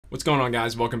What's going on,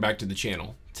 guys? Welcome back to the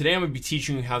channel. Today I'm going to be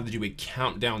teaching you how to do a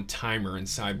countdown timer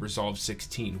inside Resolve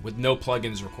 16 with no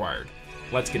plugins required.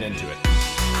 Let's get into it.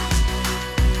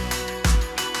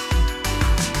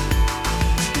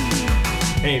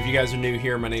 Hey, if you guys are new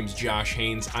here, my name's Josh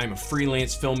Haynes. I'm a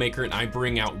freelance filmmaker and I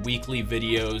bring out weekly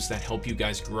videos that help you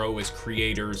guys grow as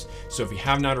creators. So if you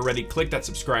have not already, click that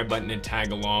subscribe button and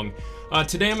tag along.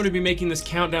 Today I'm going to be making this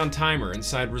countdown timer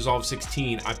inside Resolve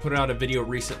 16. I put out a video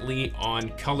recently on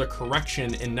color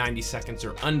correction in 90 seconds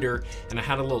or under, and I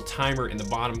had a little timer in the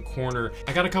bottom corner.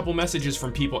 I got a couple messages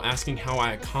from people asking how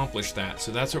I accomplished that,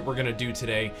 so that's what we're going to do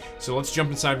today. So let's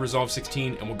jump inside Resolve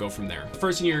 16 and we'll go from there. The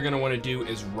first thing you're going to want to do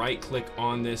is right click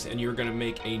on this and you're going to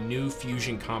make a new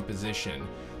fusion composition.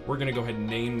 We're going to go ahead and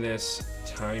name this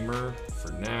timer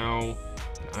for now.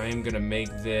 I am going to make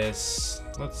this,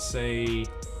 let's say,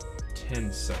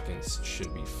 10 seconds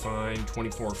should be fine.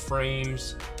 24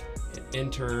 frames, hit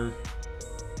enter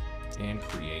and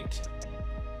create.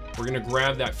 We're gonna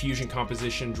grab that fusion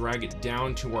composition, drag it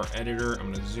down to our editor.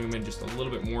 I'm gonna zoom in just a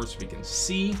little bit more so we can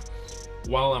see.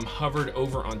 While I'm hovered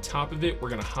over on top of it, we're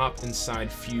gonna hop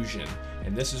inside Fusion,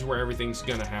 and this is where everything's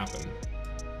gonna happen.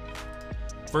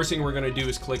 First thing we're gonna do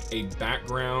is click a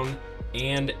background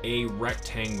and a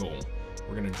rectangle.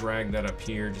 We're gonna drag that up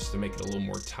here just to make it a little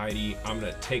more tidy. I'm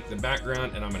gonna take the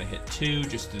background and I'm gonna hit 2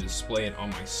 just to display it on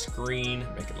my screen,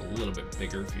 make it a little bit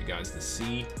bigger for you guys to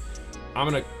see. I'm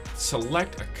gonna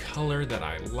select a color that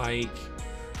I like.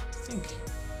 I think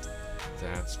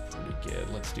that's pretty good.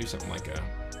 Let's do something like a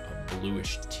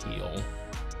bluish teal.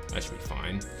 That should be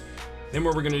fine. Then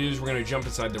what we're gonna do is we're gonna jump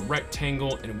inside the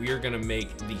rectangle and we are gonna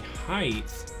make the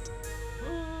height,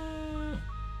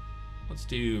 let's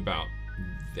do about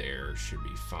there, should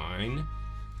be fine.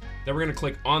 Then we're going to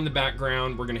click on the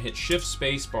background, we're going to hit shift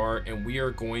space bar, and we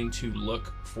are going to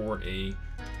look for a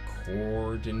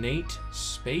coordinate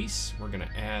space. We're going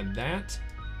to add that.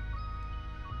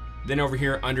 Then over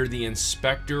here under the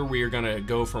inspector, we are going to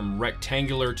go from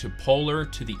rectangular to polar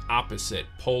to the opposite,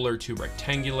 polar to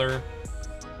rectangular.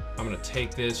 I'm going to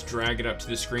take this, drag it up to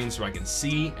the screen so I can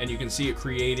see, and you can see it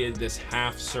created this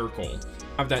half circle.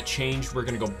 Have that changed, we're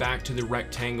going to go back to the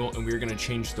rectangle and we're going to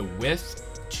change the width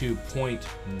to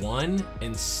 0.1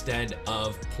 instead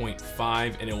of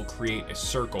 0.5, and it will create a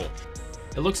circle.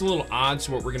 It looks a little odd,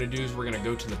 so what we're going to do is we're going to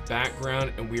go to the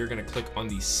background and we are going to click on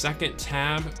the second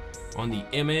tab on the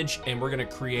image and we're going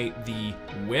to create the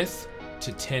width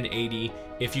to 1080.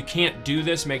 If you can't do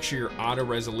this, make sure your auto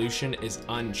resolution is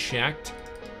unchecked.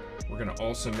 We're going to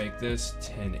also make this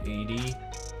 1080.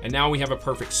 And now we have a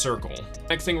perfect circle.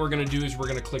 Next thing we're gonna do is we're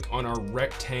gonna click on our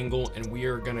rectangle and we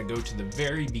are gonna go to the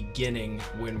very beginning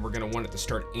when we're gonna want it to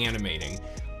start animating.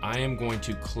 I am going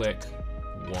to click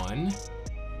 1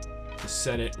 to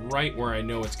set it right where I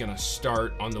know it's gonna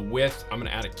start. On the width, I'm gonna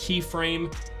add a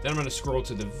keyframe, then I'm gonna scroll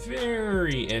to the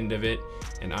very end of it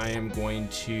and I am going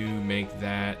to make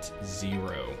that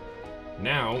 0.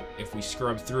 Now, if we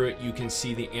scrub through it, you can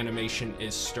see the animation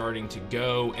is starting to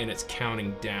go and it's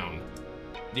counting down.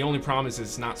 The only problem is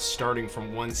it's not starting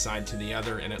from one side to the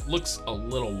other and it looks a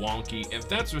little wonky. If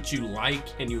that's what you like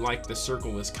and you like the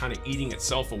circle is kind of eating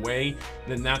itself away,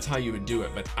 then that's how you would do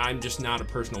it, but I'm just not a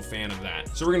personal fan of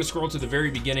that. So we're gonna scroll to the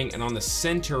very beginning and on the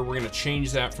center, we're gonna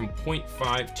change that from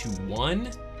 0.5 to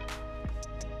 1.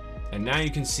 And now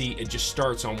you can see it just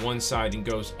starts on one side and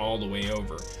goes all the way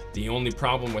over. The only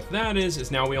problem with that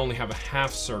is now we only have a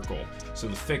half circle. So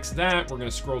to fix that, we're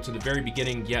gonna scroll to the very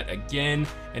beginning yet again,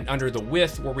 and under the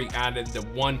width where we added the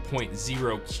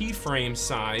 1.0 keyframe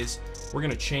size, we're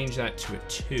gonna change that to a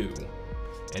 2.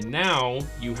 And now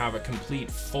you have a complete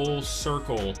full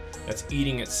circle that's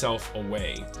eating itself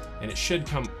away. And it should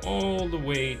come all the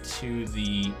way to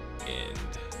the end.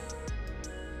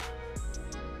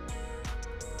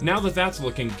 Now that that's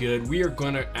looking good, we are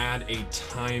going to add a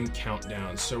time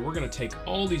countdown. So we're going to take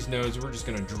all these nodes, we're just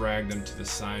going to drag them to the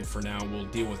side for now. We'll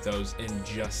deal with those in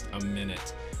just a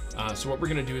minute. So what we're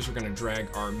going to do is we're going to drag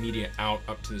our media out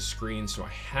up to the screen so I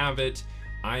have it.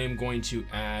 I am going to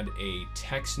add a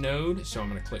text node. So I'm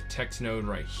going to click text node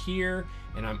right here.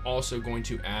 And I'm also going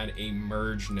to add a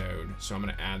merge node. So I'm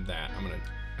going to add that. I'm going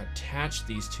to attach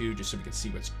these two just so we can see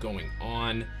what's going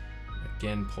on.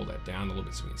 Again, pull that down a little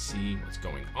bit so we can see what's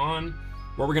going on.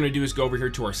 What we're gonna do is go over here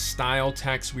to our style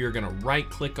text. We are gonna right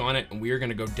click on it and we are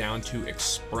gonna go down to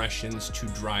expressions to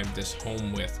drive this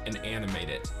home with and animate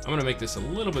it. I'm gonna make this a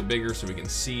little bit bigger so we can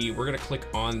see. We're gonna click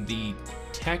on the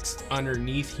text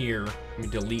underneath here. Let me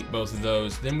delete both of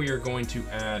those. Then we are going to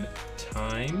add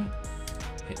time,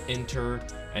 hit enter,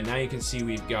 and now you can see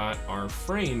we've got our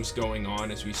frames going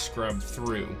on as we scrub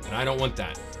through. And I don't want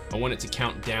that. I want it to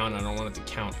count down, I don't want it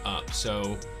to count up.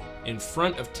 So in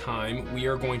front of time, we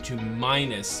are going to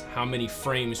minus how many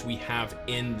frames we have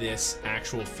in this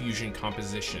actual Fusion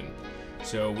composition.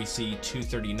 So we see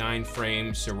 239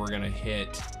 frames, so we're gonna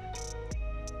hit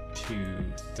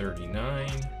 239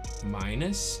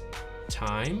 minus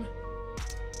time,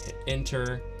 hit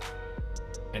enter,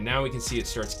 and now we can see it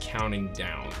starts counting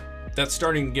down. That's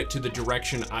starting to get to the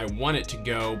direction I want it to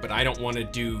go, but I don't want to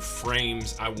do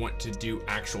frames, I want to do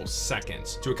actual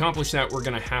seconds. To accomplish that, we're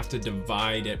gonna have to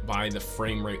divide it by the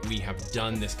frame rate we have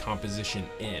done this composition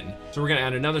in. So we're gonna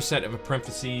add another set of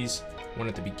parentheses, one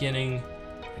at the beginning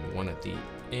and one at the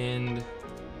end.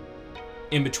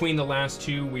 In between the last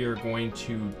two, we are going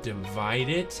to divide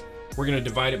it. We're gonna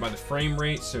divide it by the frame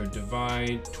rate, so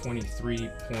divide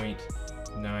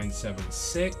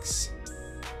 23.976.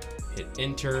 Hit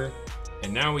enter,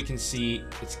 and now we can see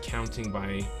it's counting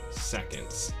by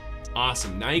seconds.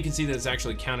 Awesome, now you can see that it's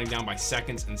actually counting down by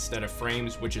seconds instead of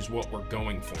frames, which is what we're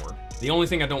going for. The only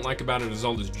thing I don't like about it is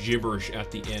all this gibberish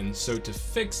at the end. So to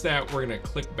fix that, we're gonna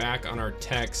click back on our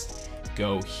text,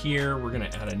 go here, we're gonna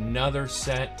add another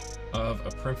set of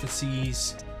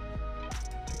parentheses,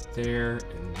 there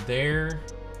and there.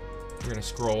 We're gonna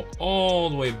scroll all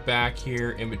the way back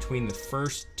here in between the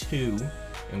first two,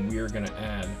 and we are gonna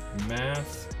add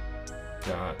math.floor,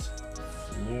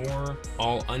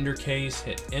 all undercase,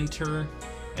 hit enter,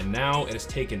 and now it has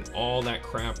taken all that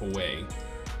crap away.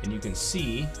 And you can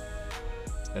see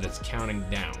that it's counting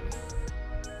down.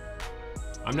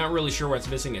 I'm not really sure why it's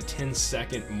missing a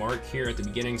 10-second mark here at the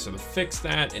beginning, so to fix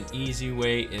that, an easy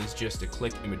way is just to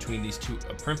click in between these two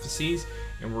parentheses,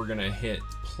 and we're gonna hit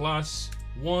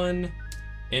 +1,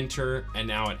 enter, and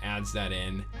now it adds that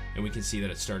in, and we can see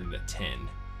that it started at 10.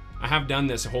 I have done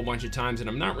this a whole bunch of times, and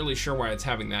I'm not really sure why it's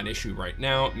having that issue right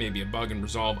now. Maybe a bug in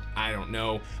Resolve, I don't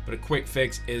know. But a quick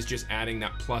fix is just adding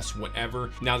that plus whatever.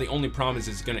 Now the only problem is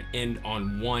it's gonna end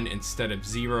on 1 instead of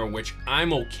 0, which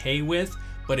I'm okay with.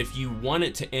 But if you want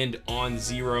it to end on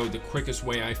 0, the quickest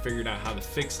way I figured out how to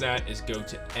fix that is go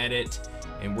to edit,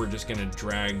 and we're just gonna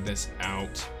drag this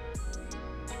out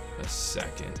a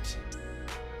second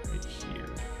right here.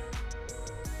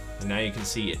 And now you can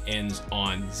see it ends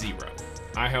on 0.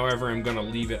 I, however, am gonna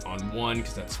leave it on 1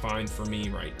 because that's fine for me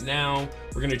right now.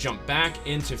 We're gonna jump back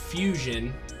into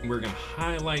Fusion, and we're gonna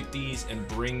highlight these and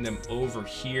bring them over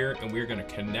here, and we're gonna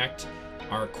connect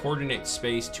our coordinate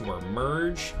space to our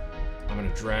merge. I'm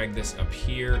gonna drag this up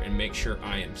here and make sure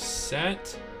I am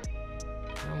set.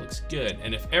 That looks good.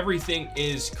 And if everything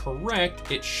is correct,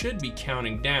 it should be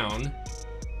counting down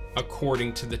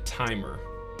according to the timer.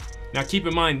 Now keep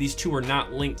in mind, these two are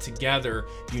not linked together.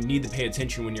 You need to pay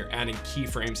attention when you're adding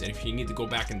keyframes, and if you need to go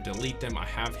back and delete them, I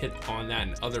have hit on that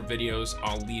in other videos.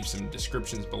 I'll leave some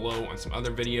descriptions below on some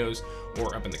other videos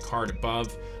or up in the card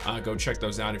above. Go check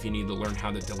those out if you need to learn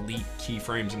how to delete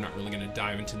keyframes. I'm not really gonna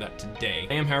dive into that today.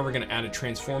 I am, however, gonna add a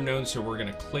transform node, so we're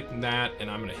gonna click that,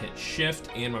 and I'm gonna hit shift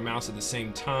and my mouse at the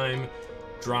same time,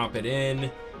 drop it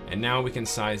in, and now we can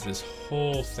size this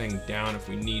whole thing down if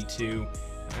we need to.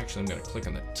 Actually, I'm gonna click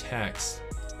on the text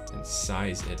and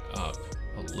size it up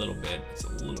a little bit. It's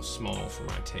a little small for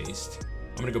my taste.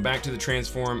 I'm gonna go back to the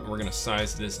transform, and we're gonna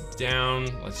size this down.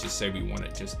 Let's just say we want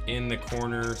it just in the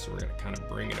corner, so we're gonna kind of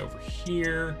bring it over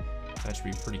here. That should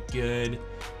be pretty good.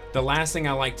 The last thing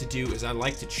I like to do is I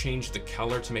like to change the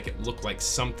color to make it look like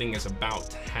something is about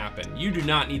to happen. You do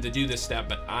not need to do this step,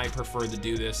 but I prefer to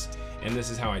do this, and this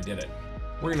is how I did it.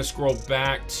 We're gonna scroll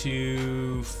back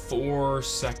to 4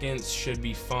 seconds, should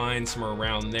be fine, somewhere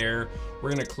around there.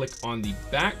 We're gonna click on the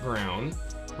background.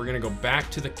 We're gonna go back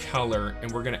to the color,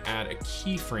 and we're gonna add a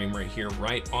keyframe right here,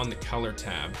 right on the color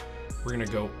tab. We're gonna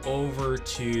go over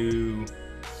to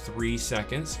 3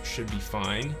 seconds, should be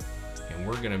fine. And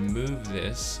we're gonna move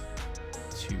this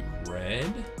to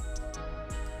red.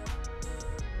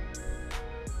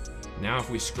 Now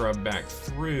if we scrub back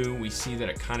through, we see that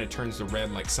it kind of turns to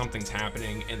red like something's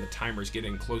happening, and the timer's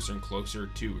getting closer and closer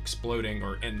to exploding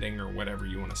or ending or whatever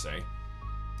you want to say.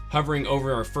 Hovering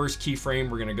over our first keyframe,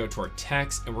 we're gonna go to our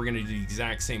text, and we're gonna do the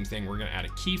exact same thing. We're gonna add a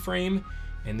keyframe,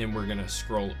 and then we're gonna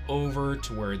scroll over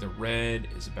to where the red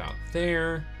is about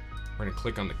there. We're gonna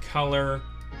click on the color.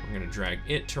 We're gonna drag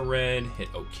it to red, hit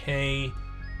OK,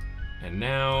 and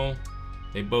now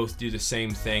they both do the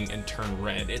same thing and turn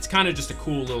red. It's kind of just a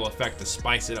cool little effect to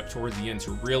spice it up towards the end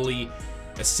to really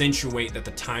accentuate that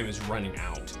the time is running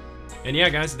out. And yeah,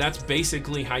 guys, that's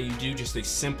basically how you do just a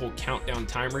simple countdown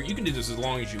timer. You can do this as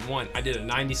long as you want. I did a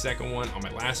 90-second one on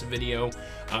my last video.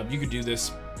 You could do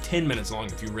this 10 minutes long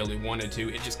if you really wanted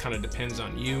to. It just kind of depends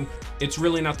on you. It's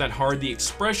really not that hard. The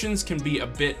expressions can be a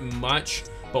bit much,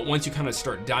 but once you kind of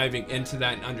start diving into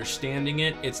that and understanding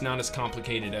it, it's not as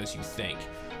complicated as you think.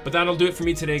 But that'll do it for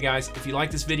me today, guys. If you like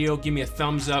this video, give me a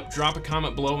thumbs up, drop a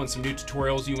comment below on some new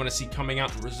tutorials you want to see coming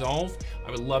out in Resolve.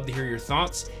 I would love to hear your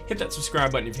thoughts. Hit that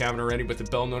subscribe button if you haven't already with the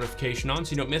bell notification on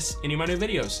so you don't miss any of my new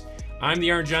videos. I'm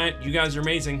the Iron Giant. You guys are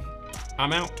amazing.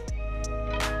 I'm out.